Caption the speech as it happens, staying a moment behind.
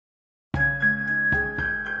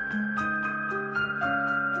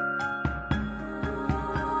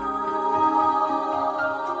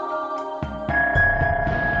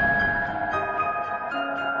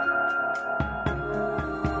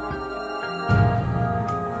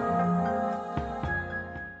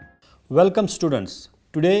Welcome students.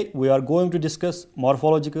 Today we are going to discuss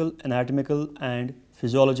morphological, anatomical and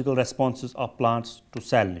physiological responses of plants to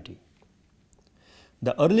salinity.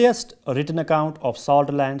 The earliest written account of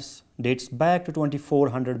salt lands dates back to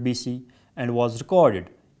 2400 BC and was recorded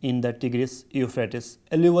in the Tigris-Euphrates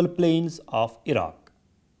alluvial plains of Iraq.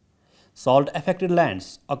 Salt-affected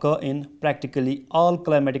lands occur in practically all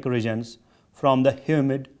climatic regions from the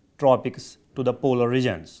humid tropics to the polar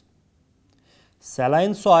regions.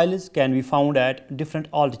 Saline soils can be found at different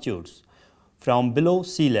altitudes, from below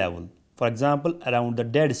sea level, for example around the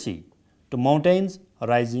Dead Sea, to mountains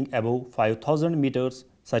rising above 5000 meters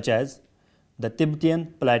such as the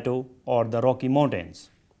Tibetan Plateau or the Rocky Mountains.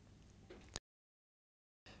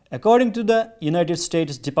 According to the United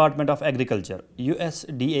States Department of Agriculture,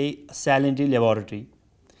 USDA Salinity Laboratory,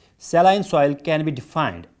 saline soil can be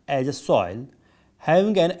defined as a soil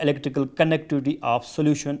having an electrical conductivity of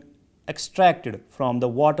solution extracted from the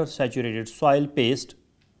water-saturated soil paste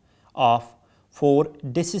of 4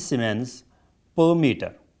 decisiemens per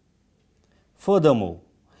meter. Furthermore,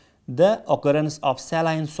 the occurrence of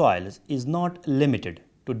saline soils is not limited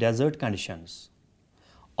to desert conditions.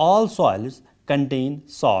 All soils contain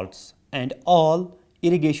salts and all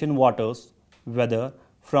irrigation waters, whether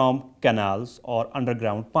from canals or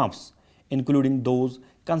underground pumps, including those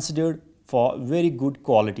considered for very good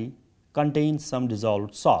quality, contain some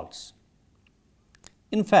dissolved salts.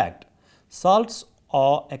 In fact, salts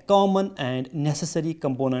are a common and necessary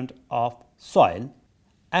component of soil,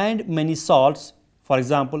 and many salts, for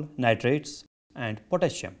example nitrates and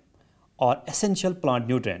potassium, are essential plant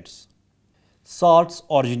nutrients. Salts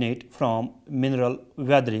originate from mineral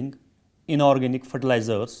weathering, inorganic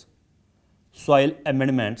fertilizers, soil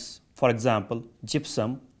amendments, for example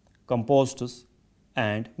gypsum, composts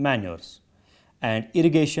and manures, and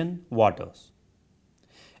irrigation waters.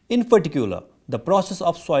 In particular, the process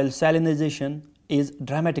of soil salinization is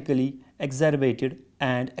dramatically exacerbated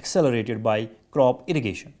and accelerated by crop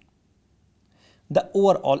irrigation. The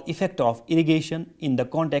overall effect of irrigation in the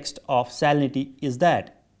context of salinity is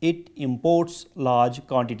that it imports large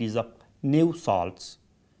quantities of new salts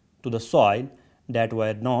to the soil that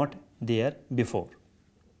were not there before.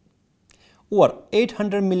 Over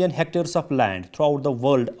 800 million hectares of land throughout the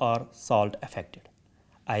world are salt affected,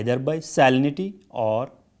 either by salinity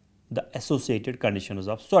or the associated conditions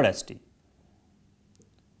of sodacity.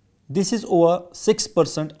 This is over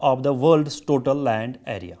 6% of the world's total land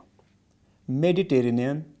area.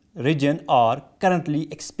 Mediterranean region are currently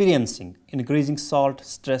experiencing increasing salt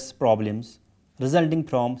stress problems resulting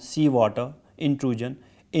from seawater intrusion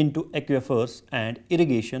into aquifers and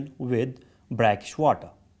irrigation with brackish water.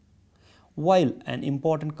 While an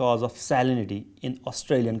important cause of salinity in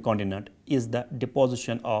Australian continent is the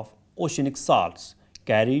deposition of oceanic salts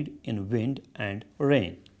carried in wind and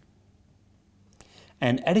rain.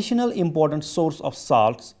 An additional important source of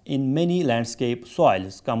salts in many landscape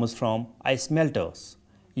soils comes from ice melters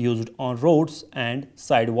used on roads and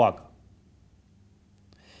sidewalks.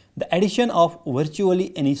 The addition of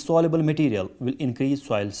virtually any soluble material will increase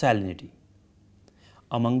soil salinity.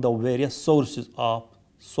 Among the various sources of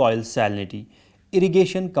soil salinity,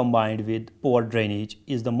 irrigation combined with poor drainage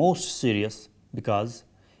is the most serious because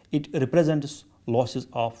it represents losses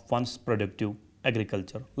of once productive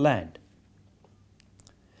agricultural land.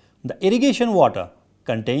 The irrigation water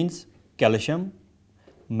contains calcium,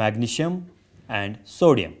 magnesium and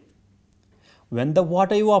sodium. When the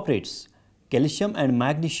water evaporates, calcium and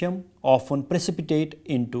magnesium often precipitate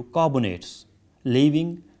into carbonates,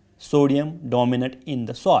 leaving sodium dominant in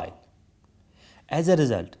the soil. As a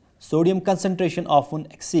result, sodium concentration often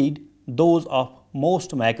exceed those of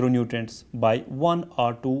most macronutrients by 1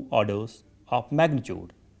 or 2 orders of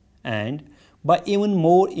magnitude, and by even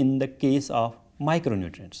more in the case of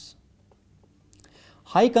micronutrients.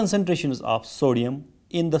 High concentrations of sodium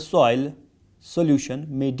in the soil solution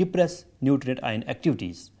may depress nutrient ion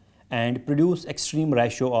activities and produce extreme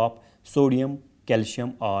ratio of sodium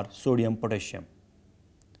calcium or sodium potassium.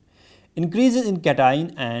 Increases in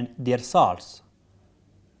cation and their salts.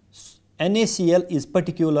 NaCl is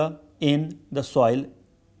particular in the soil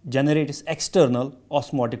generates external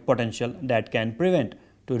osmotic potential that can prevent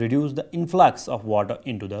to reduce the influx of water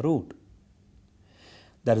into the root.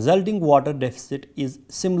 The resulting water deficit is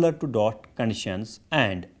similar to drought conditions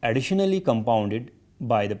and additionally compounded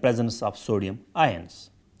by the presence of sodium ions.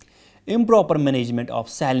 Improper management of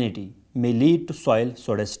salinity may lead to soil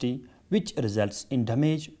sodacity, which results in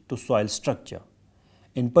damage to soil structure.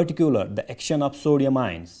 In particular, the action of sodium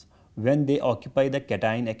ions when they occupy the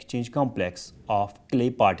cation exchange complex of clay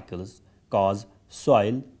particles cause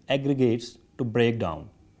soil aggregates to break down,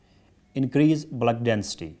 increase bulk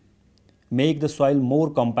density, make the soil more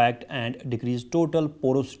compact and decrease total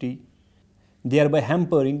porosity, thereby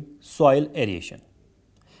hampering soil aeration.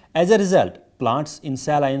 As a result, plants in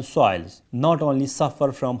saline soils not only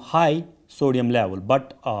suffer from high sodium level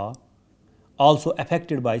but are also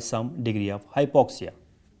affected by some degree of hypoxia.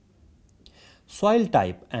 Soil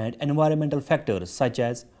type and environmental factors such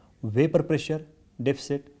as vapor pressure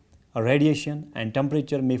deficit, radiation, and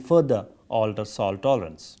temperature may further alter salt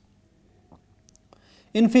tolerance.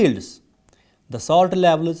 In fields, the salt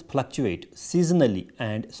levels fluctuate seasonally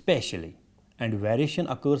and spatially, and variation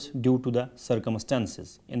occurs due to the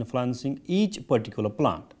circumstances influencing each particular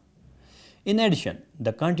plant. In addition,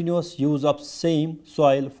 the continuous use of same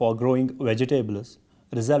soil for growing vegetables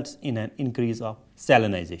results in an increase of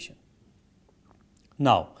salinization.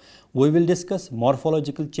 Now, we will discuss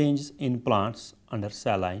morphological changes in plants under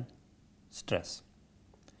saline stress.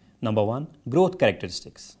 Number 1. Growth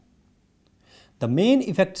characteristics. The main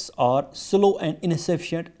effects are slow and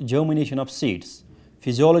insufficient germination of seeds,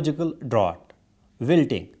 physiological drought,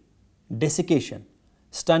 wilting, desiccation,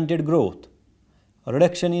 stunted growth,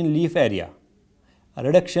 reduction in leaf area,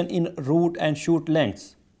 reduction in root and shoot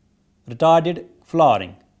lengths, retarded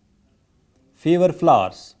flowering, fewer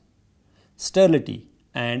flowers, sterility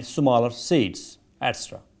and smaller seeds,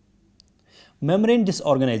 etc. Membrane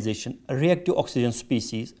disorganization, reactive oxygen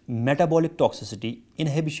species, metabolic toxicity,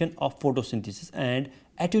 inhibition of photosynthesis and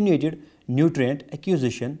attenuated nutrient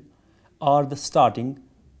acquisition are the starting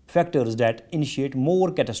factors that initiate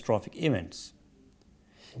more catastrophic events.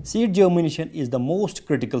 Seed germination is the most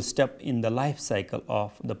critical step in the life cycle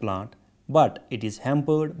of the plant, but it is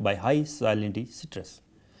hampered by high salinity stress.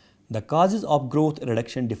 The causes of growth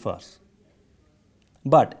reduction differs,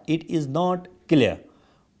 but it is not clear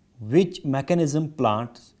which mechanism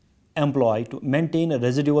plants employ to maintain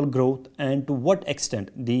residual growth and to what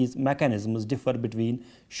extent these mechanisms differ between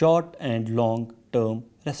short and long-term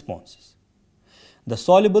responses. The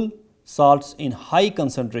soluble salts in high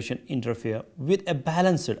concentration interfere with a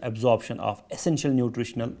balanced absorption of essential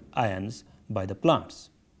nutritional ions by the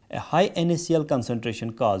plants. A high NaCl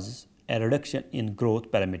concentration causes a reduction in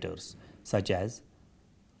growth parameters such as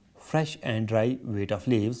fresh and dry weight of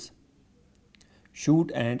leaves,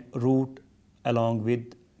 shoot and root along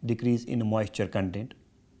with decrease in moisture content.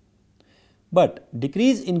 But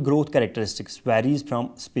decrease in growth characteristics varies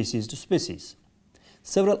from species to species.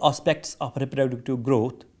 Several aspects of reproductive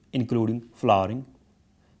growth including flowering,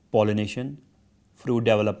 pollination, fruit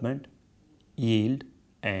development, yield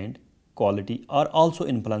and quality are also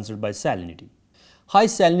influenced by salinity. High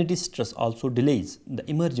salinity stress also delays the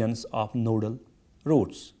emergence of nodal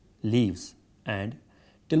roots, leaves and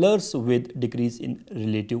tillers with decrease in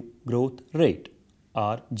relative growth rate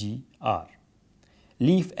RGR,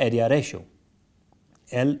 leaf area ratio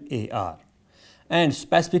LAR and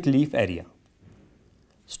specific leaf area.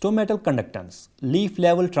 Stomatal conductance, leaf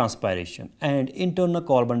level transpiration and internal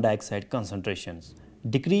carbon dioxide concentrations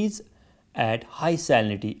decrease at high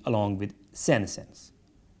salinity along with senescence.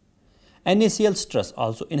 NaCl stress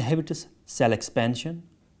also inhibits cell expansion.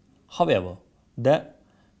 However, the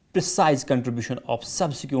precise contribution of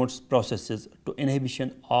subsequent processes to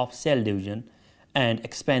inhibition of cell division and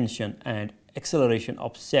expansion and acceleration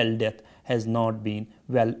of cell death has not been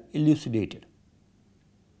well elucidated.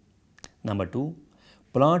 Number 2.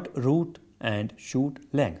 Plant root and shoot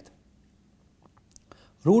length.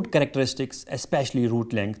 Root characteristics, especially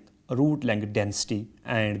root length density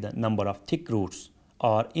and the number of thick roots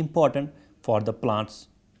are important for the plants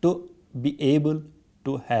to be able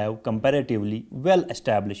to have comparatively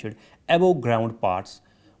well-established above-ground parts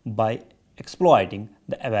by exploiting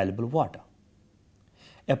the available water.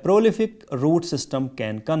 A prolific root system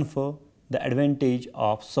can confer the advantage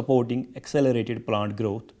of supporting accelerated plant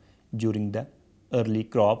growth during the early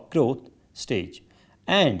crop growth stage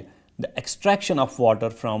and the extraction of water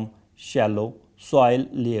from shallow soil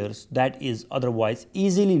layers that is otherwise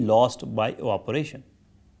easily lost by evaporation.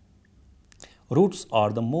 Roots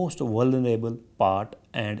are the most vulnerable part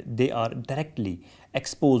and they are directly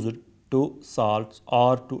exposed to salts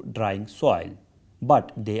or to drying soil,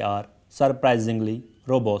 but they are surprisingly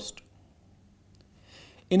robust.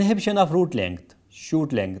 Inhibition of root length,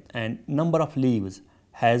 shoot length and number of leaves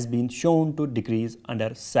has been shown to decrease under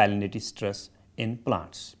salinity stress in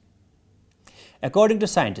plants. According to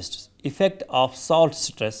scientists, effect of salt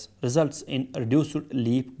stress results in reduced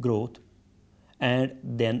leaf growth and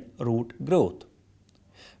then root growth.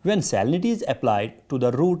 When salinity is applied to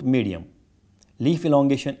the root medium, leaf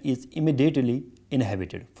elongation is immediately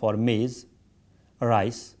inhibited for maize,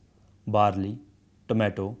 rice, barley,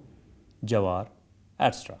 tomato, jawar,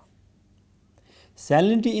 etc.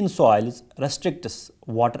 Salinity in soils restricts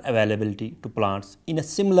water availability to plants in a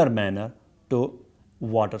similar manner to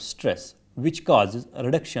water stress, which causes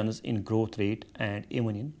reductions in growth rate and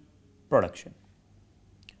even in production.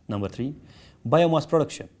 Number 3. Biomass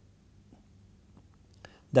production.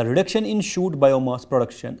 The reduction in shoot biomass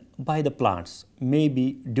production by the plants may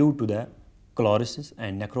be due to the chlorosis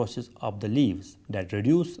and necrosis of the leaves that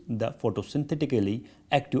reduce the photosynthetically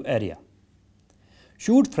active area.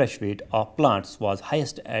 Shoot fresh weight of plants was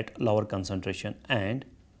highest at lower concentration and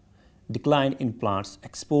declined in plants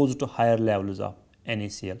exposed to higher levels of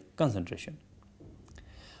NaCl concentration.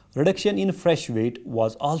 Reduction in fresh weight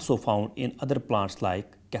was also found in other plants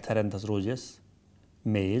like Catharanthus roseus,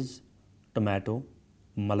 maize, tomato,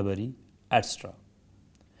 mulberry, etc.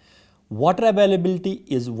 Water availability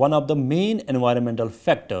is one of the main environmental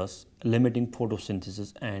factors limiting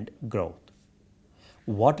photosynthesis and growth.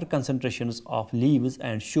 Water concentrations of leaves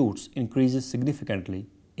and shoots increases significantly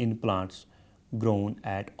in plants grown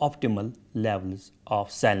at optimal levels of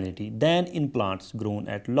salinity than in plants grown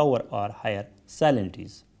at lower or higher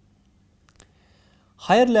salinities.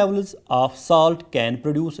 Higher levels of salt can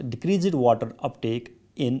produce decreased water uptake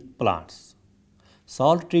in plants.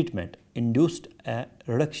 Salt treatment induced a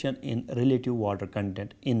reduction in relative water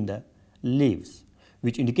content in the leaves,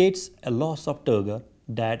 which indicates a loss of turgor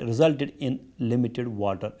that resulted in limited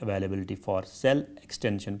water availability for cell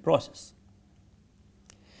extension process.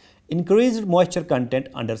 Increased moisture content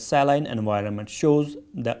under saline environment shows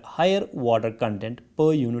the higher water content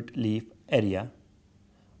per unit leaf area,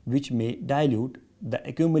 which may dilute the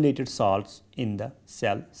accumulated salts in the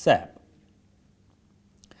cell sap.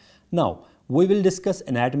 Now, we will discuss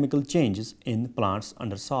anatomical changes in plants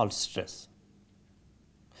under salt stress.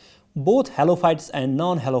 Both halophytes and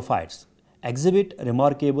non-halophytes exhibit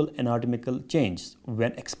remarkable anatomical changes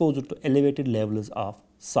when exposed to elevated levels of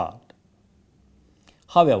salt.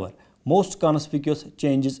 However, most conspicuous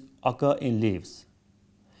changes occur in leaves.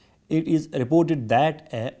 It is reported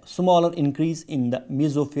that a smaller increase in the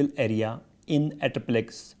mesophyll area in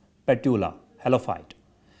Atriplex petula halophyte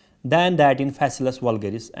than that in Phaseolus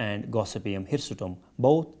vulgaris and Gossypium hirsutum,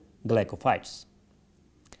 both glycophytes.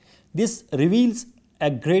 This reveals a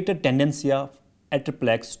greater tendency of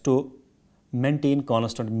Atriplex to maintain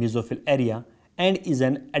constant mesophyll area and is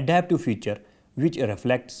an adaptive feature which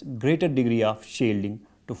reflects greater degree of shielding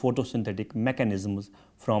to photosynthetic mechanisms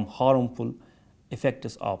from harmful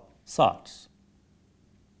effects of salts.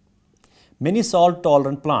 Many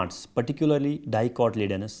salt-tolerant plants, particularly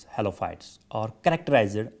dicotyledonous halophytes, are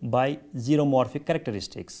characterized by xeromorphic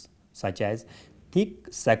characteristics such as thick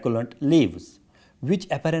succulent leaves, which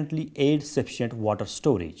apparently aid sufficient water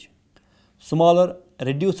storage. Smaller,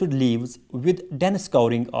 reduced leaves with dense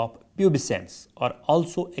covering of pubescence are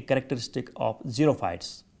also a characteristic of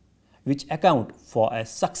xerophytes, which account for a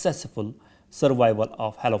successful survival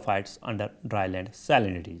of halophytes under dryland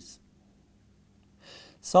salinities.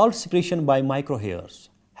 Salt secretion by microhairs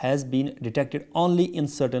has been detected only in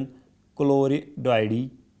certain Chloridoideae,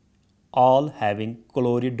 all having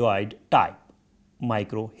chloridoid type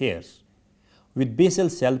microhairs with basal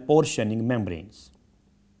cell portioning membranes.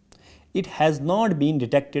 It has not been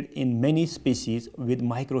detected in many species with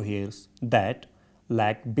microhairs that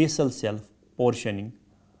lack basal cell portioning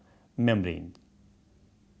membrane.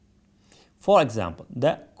 For example,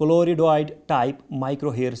 the chloridoid type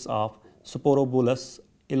microhairs of Sporopulus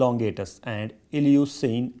elongatus and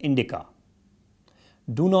Eleusine indica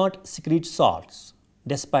do not secrete salts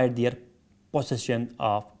despite their possession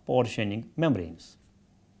of portioning membranes.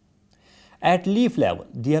 At leaf level,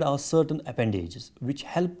 there are certain appendages which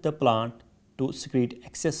help the plant to secrete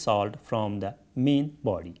excess salt from the main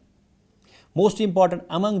body. Most important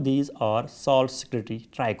among these are salt secretory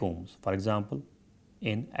trichomes, for example,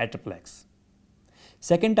 in Atriplex.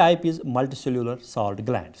 Second type is multicellular salt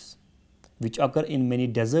glands, which occur in many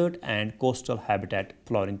desert and coastal habitat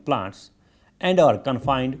flowering plants and are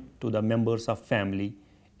confined to the members of family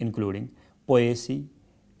including Poaceae,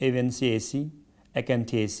 Evansiaceae,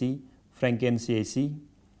 Acanthaceae, Frankensiaceae,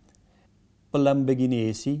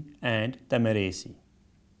 Plumbaginaceae and Thameraceae.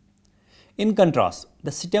 In contrast,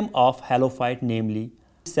 the stem of halophyte, namely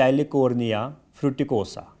Salicornia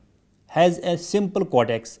fruticosa, has a simple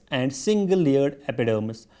cortex and single-layered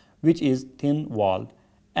epidermis which is thin-walled,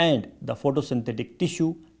 and the photosynthetic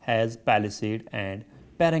tissue has palisade and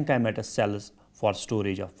parenchymatous cells for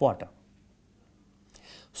storage of water.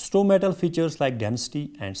 Stomatal features like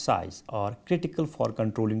density and size are critical for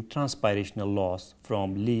controlling transpirational loss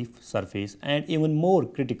from leaf surface and even more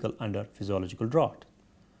critical under physiological drought.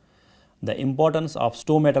 The importance of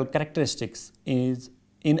stomatal characteristics is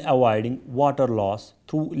in avoiding water loss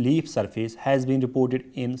through leaf surface has been reported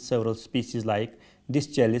in several species like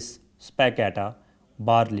Dischalis spicata,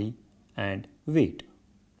 barley, and wheat.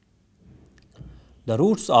 The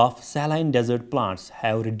roots of saline desert plants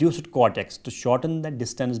have reduced cortex to shorten the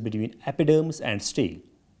distance between epidermis and stele.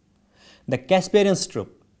 The Casparian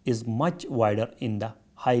strip is much wider in the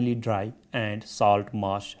highly dry and salt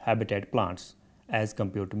marsh habitat plants as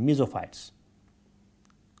compared to mesophytes.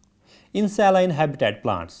 In saline habitat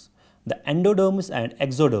plants, the endodermis and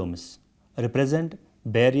exodermis represent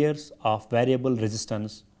barriers of variable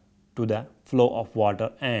resistance to the flow of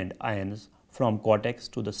water and ions from cortex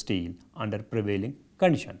to the stele under prevailing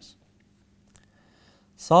conditions.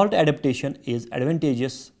 Salt adaptation is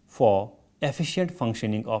advantageous for efficient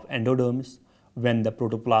functioning of endodermis when the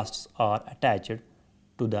protoplasts are attached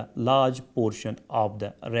to the large portion of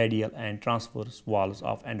the radial and transverse walls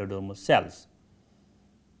of endodermal cells.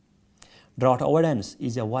 Drought avoidance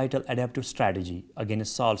is a vital adaptive strategy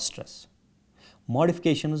against salt stress.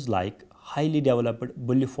 Modifications like highly developed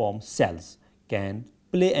bulliform cells can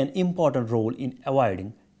play an important role in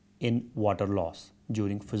avoiding in-water loss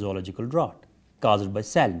during physiological drought caused by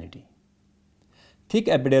salinity. Thick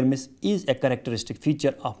epidermis is a characteristic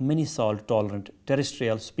feature of many salt-tolerant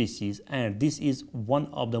terrestrial species, and this is one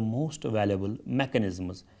of the most valuable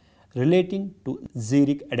mechanisms relating to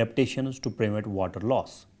xeric adaptations to prevent water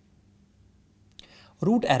loss.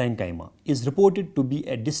 Root parenchyma is reported to be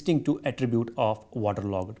a distinctive attribute of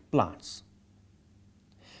waterlogged plants.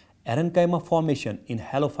 Parenchyma formation in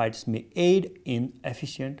halophytes may aid in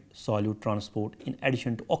efficient solute transport in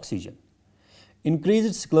addition to oxygen.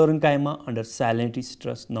 Increased sclerenchyma under salinity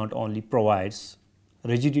stress not only provides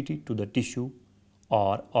rigidity to the tissue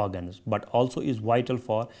or organs but also is vital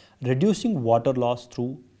for reducing water loss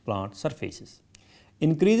through plant surfaces.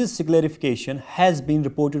 Increased sclerification has been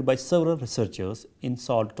reported by several researchers in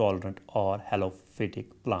salt-tolerant or halophytic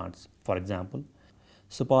plants, for example,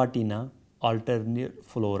 Spartina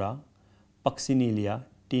alterniflora, Puccinella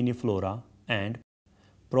tenuiflora, and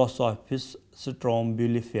Prosopis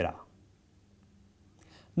strombulifera.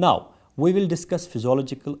 Now, we will discuss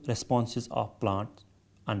physiological responses of plants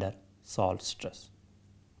under salt stress.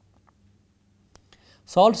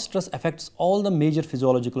 Salt stress affects all the major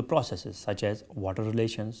physiological processes such as water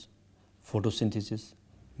relations, photosynthesis,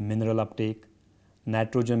 mineral uptake,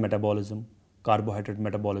 nitrogen metabolism, carbohydrate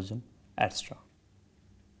metabolism, etc.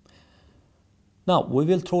 Now, we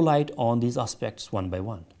will throw light on these aspects one by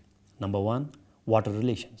one. Number one, water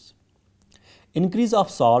relations. Increase of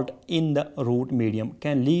salt in the root medium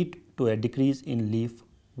can lead to a decrease in leaf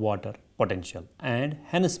water potential and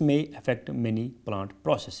hence may affect many plant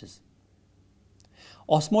processes.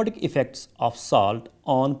 Osmotic effects of salt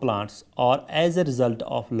on plants are as a result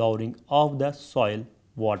of lowering of the soil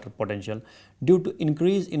water potential due to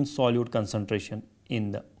increase in solute concentration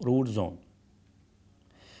in the root zone.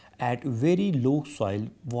 At very low soil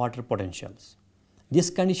water potentials, this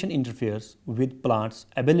condition interferes with plants'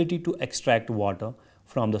 ability to extract water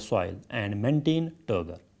from the soil and maintain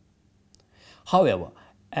turgor. However,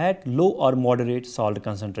 at low or moderate salt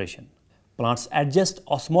concentration, plants adjust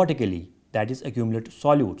osmotically, that is, accumulate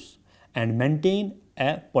solutes, and maintain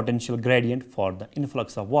a potential gradient for the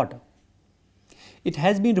influx of water. It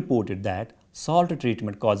has been reported that salt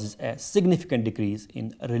treatment causes a significant decrease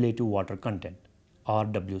in relative water content,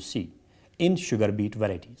 RWC, in sugar beet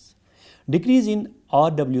varieties. Decrease in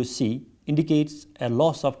RWC indicates a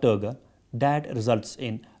loss of turgor that results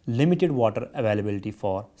in limited water availability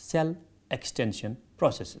for cell extension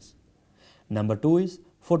processes. Number two is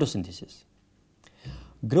photosynthesis.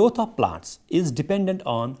 Growth of plants is dependent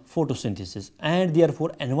on photosynthesis and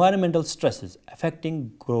therefore environmental stresses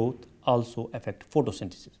affecting growth also affect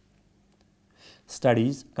photosynthesis.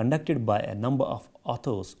 Studies conducted by a number of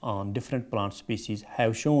authors on different plant species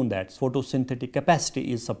have shown that photosynthetic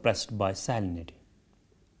capacity is suppressed by salinity.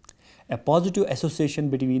 A positive association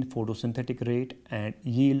between photosynthetic rate and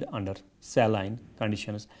yield under saline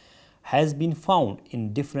conditions has been found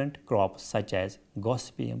in different crops such as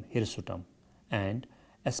Gossypium hirsutum and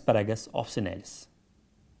Asparagus officinalis.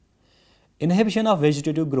 Inhibition of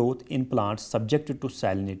vegetative growth in plants subjected to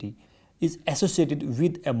salinity is associated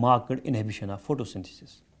with a marked inhibition of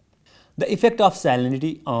photosynthesis. The effect of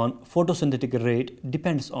salinity on photosynthetic rate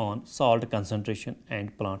depends on salt concentration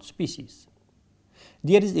and plant species.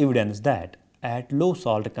 There is evidence that at low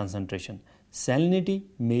salt concentration, salinity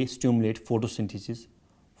may stimulate photosynthesis,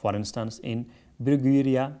 for instance in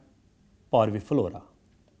Bruguiera parviflora.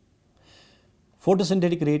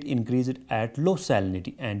 Photosynthetic rate increased at low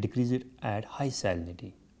salinity and decreased at high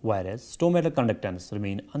salinity, whereas stomatal conductance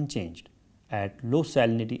remain unchanged at low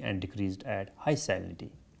salinity and decreased at high salinity.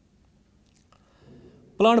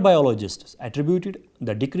 Plant biologists attributed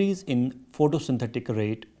the decrease in photosynthetic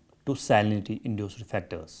rate to salinity-induced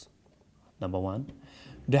factors. Number 1.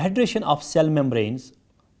 Dehydration of cell membranes,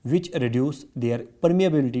 which reduce their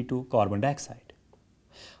permeability to carbon dioxide.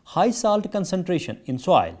 High salt concentration in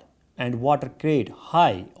soil and water create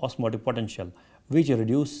high osmotic potential, which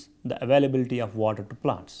reduce the availability of water to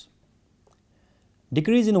plants.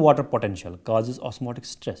 Decrease in water potential causes osmotic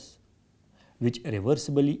stress, which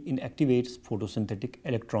reversibly inactivates photosynthetic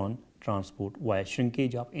electron transport via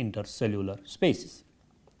shrinkage of intercellular spaces.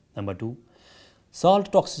 Number 2.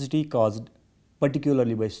 Salt toxicity caused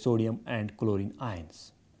particularly by sodium and chlorine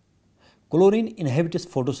ions. Chlorine inhibits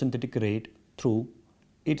photosynthetic rate through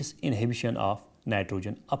its inhibition of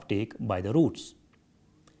nitrogen uptake by the roots.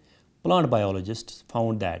 Plant biologists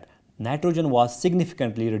found that nitrogen was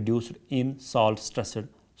significantly reduced in salt-stressed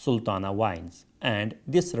sultana vines, and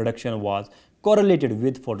this reduction was correlated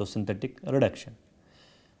with photosynthetic reduction.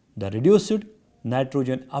 The reduced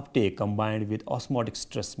nitrogen uptake combined with osmotic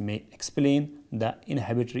stress may explain the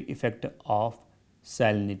inhibitory effect of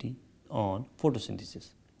salinity on photosynthesis.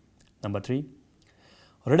 Number 3.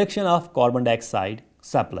 Reduction of carbon dioxide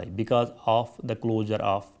supply because of the closure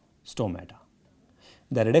of stomata.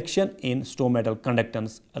 The reduction in stomatal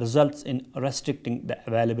conductance results in restricting the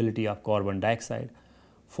availability of carbon dioxide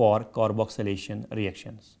for carboxylation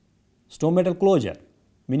reactions. Stomatal closure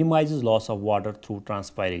minimizes loss of water through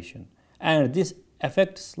transpiration, and this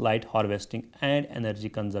affects light harvesting and energy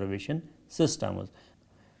conservation systems,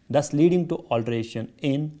 thus leading to alteration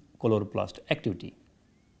in chloroplast activity.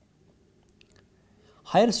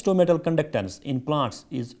 Higher stomatal conductance in plants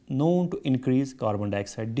is known to increase carbon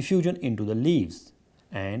dioxide diffusion into the leaves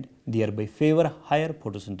and thereby favor higher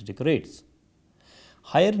photosynthetic rates.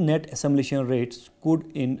 Higher net assimilation rates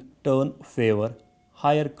could in turn favor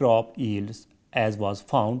higher crop yields, as was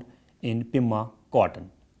found in Pima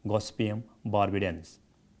cotton, Gossypium barbadense.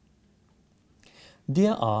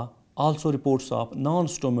 There are also reports of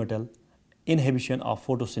non-stomatal inhibition of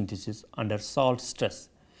photosynthesis under salt stress.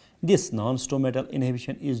 This non-stomatal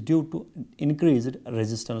inhibition is due to increased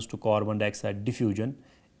resistance to carbon dioxide diffusion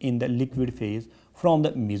in the liquid phase from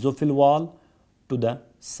the mesophyll wall to the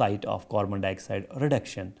site of carbon dioxide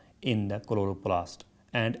reduction in the chloroplast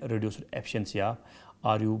and reduced efficiency of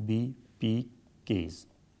RUBPKs.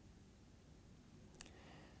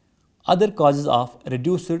 Other causes of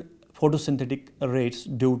reduced photosynthetic rates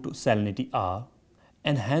due to salinity are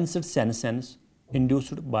enhanced senescence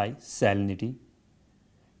induced by salinity,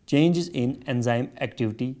 changes in enzyme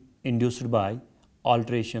activity induced by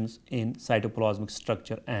alterations in cytoplasmic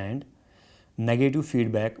structure, and negative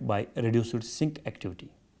feedback by reduced sink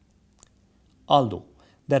activity. Although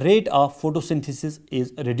the rate of photosynthesis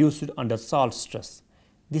is reduced under salt stress,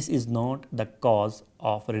 this is not the cause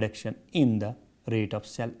of reduction in the rate of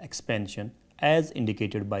cell expansion as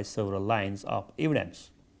indicated by several lines of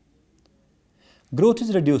evidence. Growth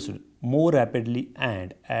is reduced more rapidly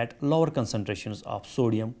and at lower concentrations of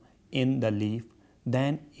sodium in the leaf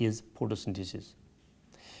than is photosynthesis.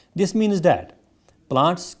 This means that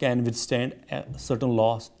plants can withstand a certain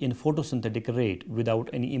loss in photosynthetic rate without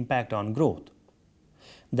any impact on growth.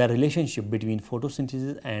 The relationship between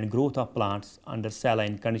photosynthesis and growth of plants under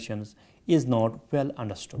saline conditions is not well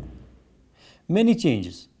understood. Many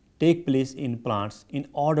changes take place in plants in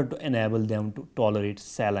order to enable them to tolerate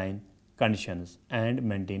saline conditions and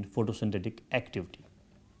maintain photosynthetic activity.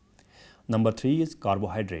 Number 3 is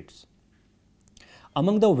carbohydrates.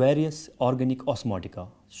 Among the various organic osmotica,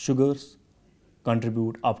 sugars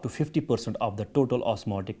contribute up to 50% of the total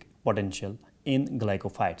osmotic potential in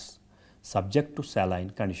glycophytes, subject to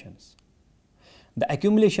saline conditions. The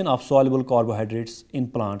accumulation of soluble carbohydrates in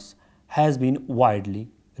plants has been widely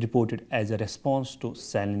reported as a response to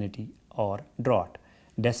salinity or drought,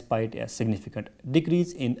 despite a significant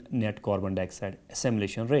decrease in net carbon dioxide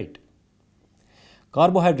assimilation rate.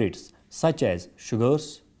 Carbohydrates such as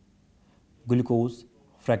sugars, glucose,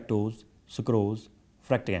 fructose, sucrose,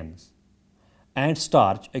 fructans, and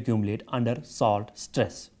starch accumulate under salt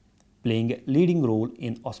stress, playing a leading role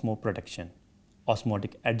in osmoprotection,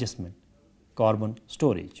 osmotic adjustment, carbon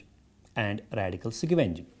storage, and radical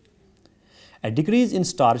scavenging. A decrease in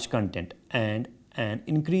starch content and an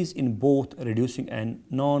increase in both reducing and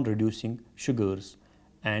non-reducing sugars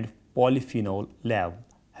and polyphenol level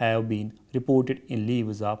have been reported in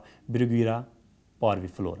leaves of Bruguiera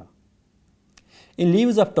parviflora. In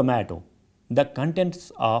leaves of tomato, the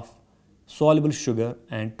contents of soluble sugar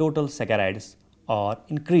and total saccharides are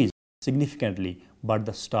increased significantly, but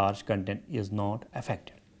the starch content is not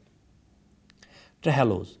affected.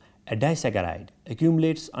 Trehalose, A disaccharide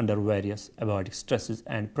accumulates under various abiotic stresses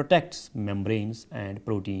and protects membranes and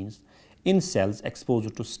proteins in cells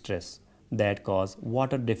exposed to stress that cause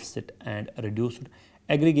water deficit and reduced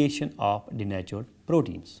aggregation of denatured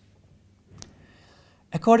proteins.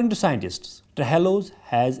 According to scientists, trehalose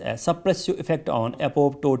has a suppressive effect on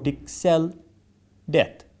apoptotic cell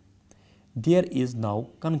death. There is now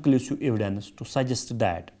conclusive evidence to suggest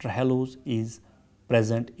that trehalose is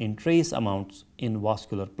present in trace amounts in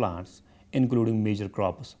vascular plants, including major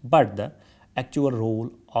crops, but the actual role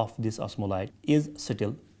of this osmolyte is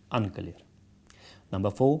still unclear. Number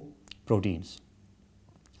 4. Proteins.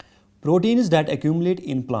 Proteins that accumulate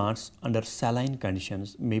in plants under saline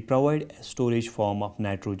conditions may provide a storage form of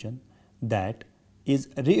nitrogen that is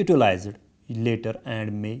reutilized later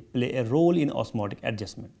and may play a role in osmotic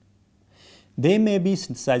adjustment. They may be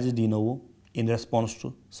synthesized de novo in response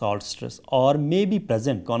to salt stress or may be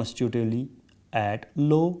present constitutively at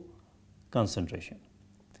low concentration.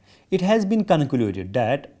 It has been concluded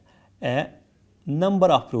that a number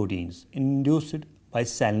of proteins induced by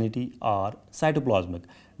salinity are cytoplasmic,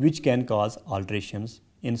 which can cause alterations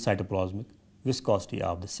in cytoplasmic viscosity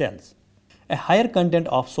of the cells. A higher content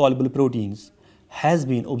of soluble proteins has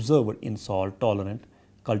been observed in salt-tolerant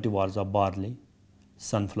cultivars of barley,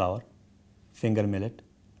 sunflower, finger millet,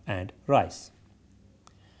 and rice.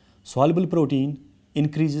 Soluble protein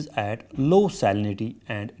increases at low salinity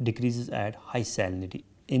and decreases at high salinity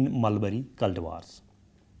in mulberry cultivars.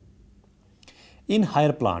 In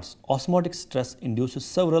higher plants, osmotic stress induces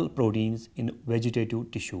several proteins in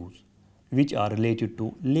vegetative tissues, which are related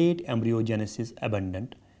to late embryogenesis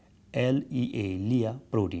abundant LEA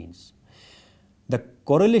proteins. The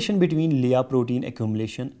correlation between LEA protein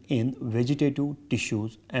accumulation in vegetative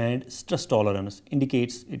tissues and stress tolerance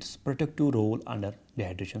indicates its protective role under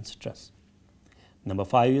dehydration stress. Number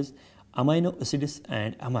 5 is amino acids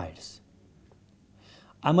and amides.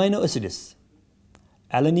 Amino acids: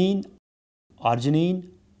 alanine, arginine,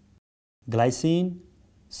 glycine,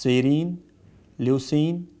 serine,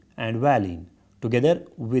 leucine, and valine, together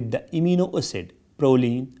with the amino acid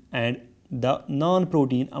proline and the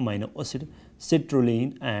non-protein amino acid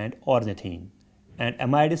citrulline and ornithine, and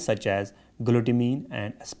amides such as glutamine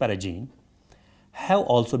and asparagine, have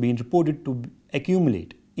also been reported to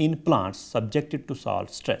accumulate in plants subjected to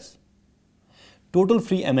salt stress. Total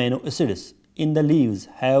free amino acids in the leaves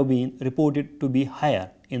have been reported to be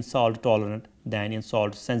higher in salt tolerant than in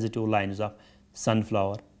salt sensitive lines of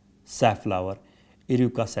sunflower, safflower,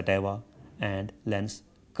 Erica sativa, and Lens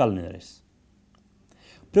culinaris.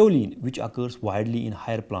 Proline, which occurs widely in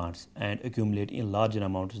higher plants and accumulates in larger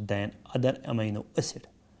amounts than other amino acid.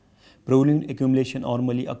 Proline accumulation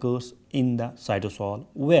normally occurs in the cytosol,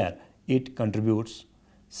 where it contributes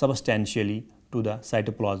substantially to the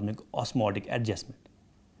cytoplasmic osmotic adjustment.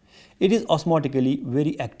 It is osmotically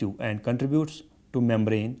very active and contributes to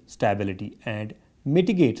membrane stability and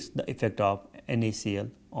mitigates the effect of NaCl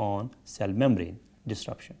on cell membrane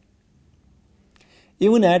disruption.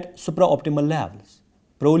 Even at supraoptimal levels,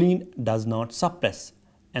 proline does not suppress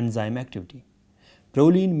enzyme activity.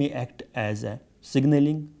 Proline may act as a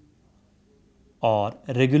signaling or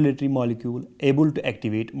regulatory molecule able to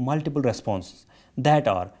activate multiple responses that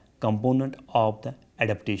are component of the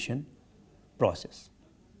adaptation process.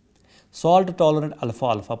 Salt-tolerant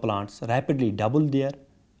alfalfa plants rapidly double their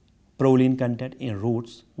proline content in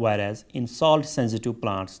roots, whereas in salt-sensitive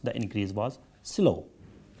plants the increase was slow.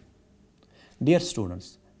 Dear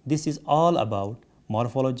students, this is all about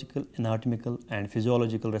morphological, anatomical, and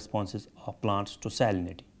physiological responses of plants to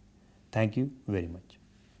salinity. Thank you very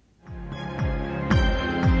much.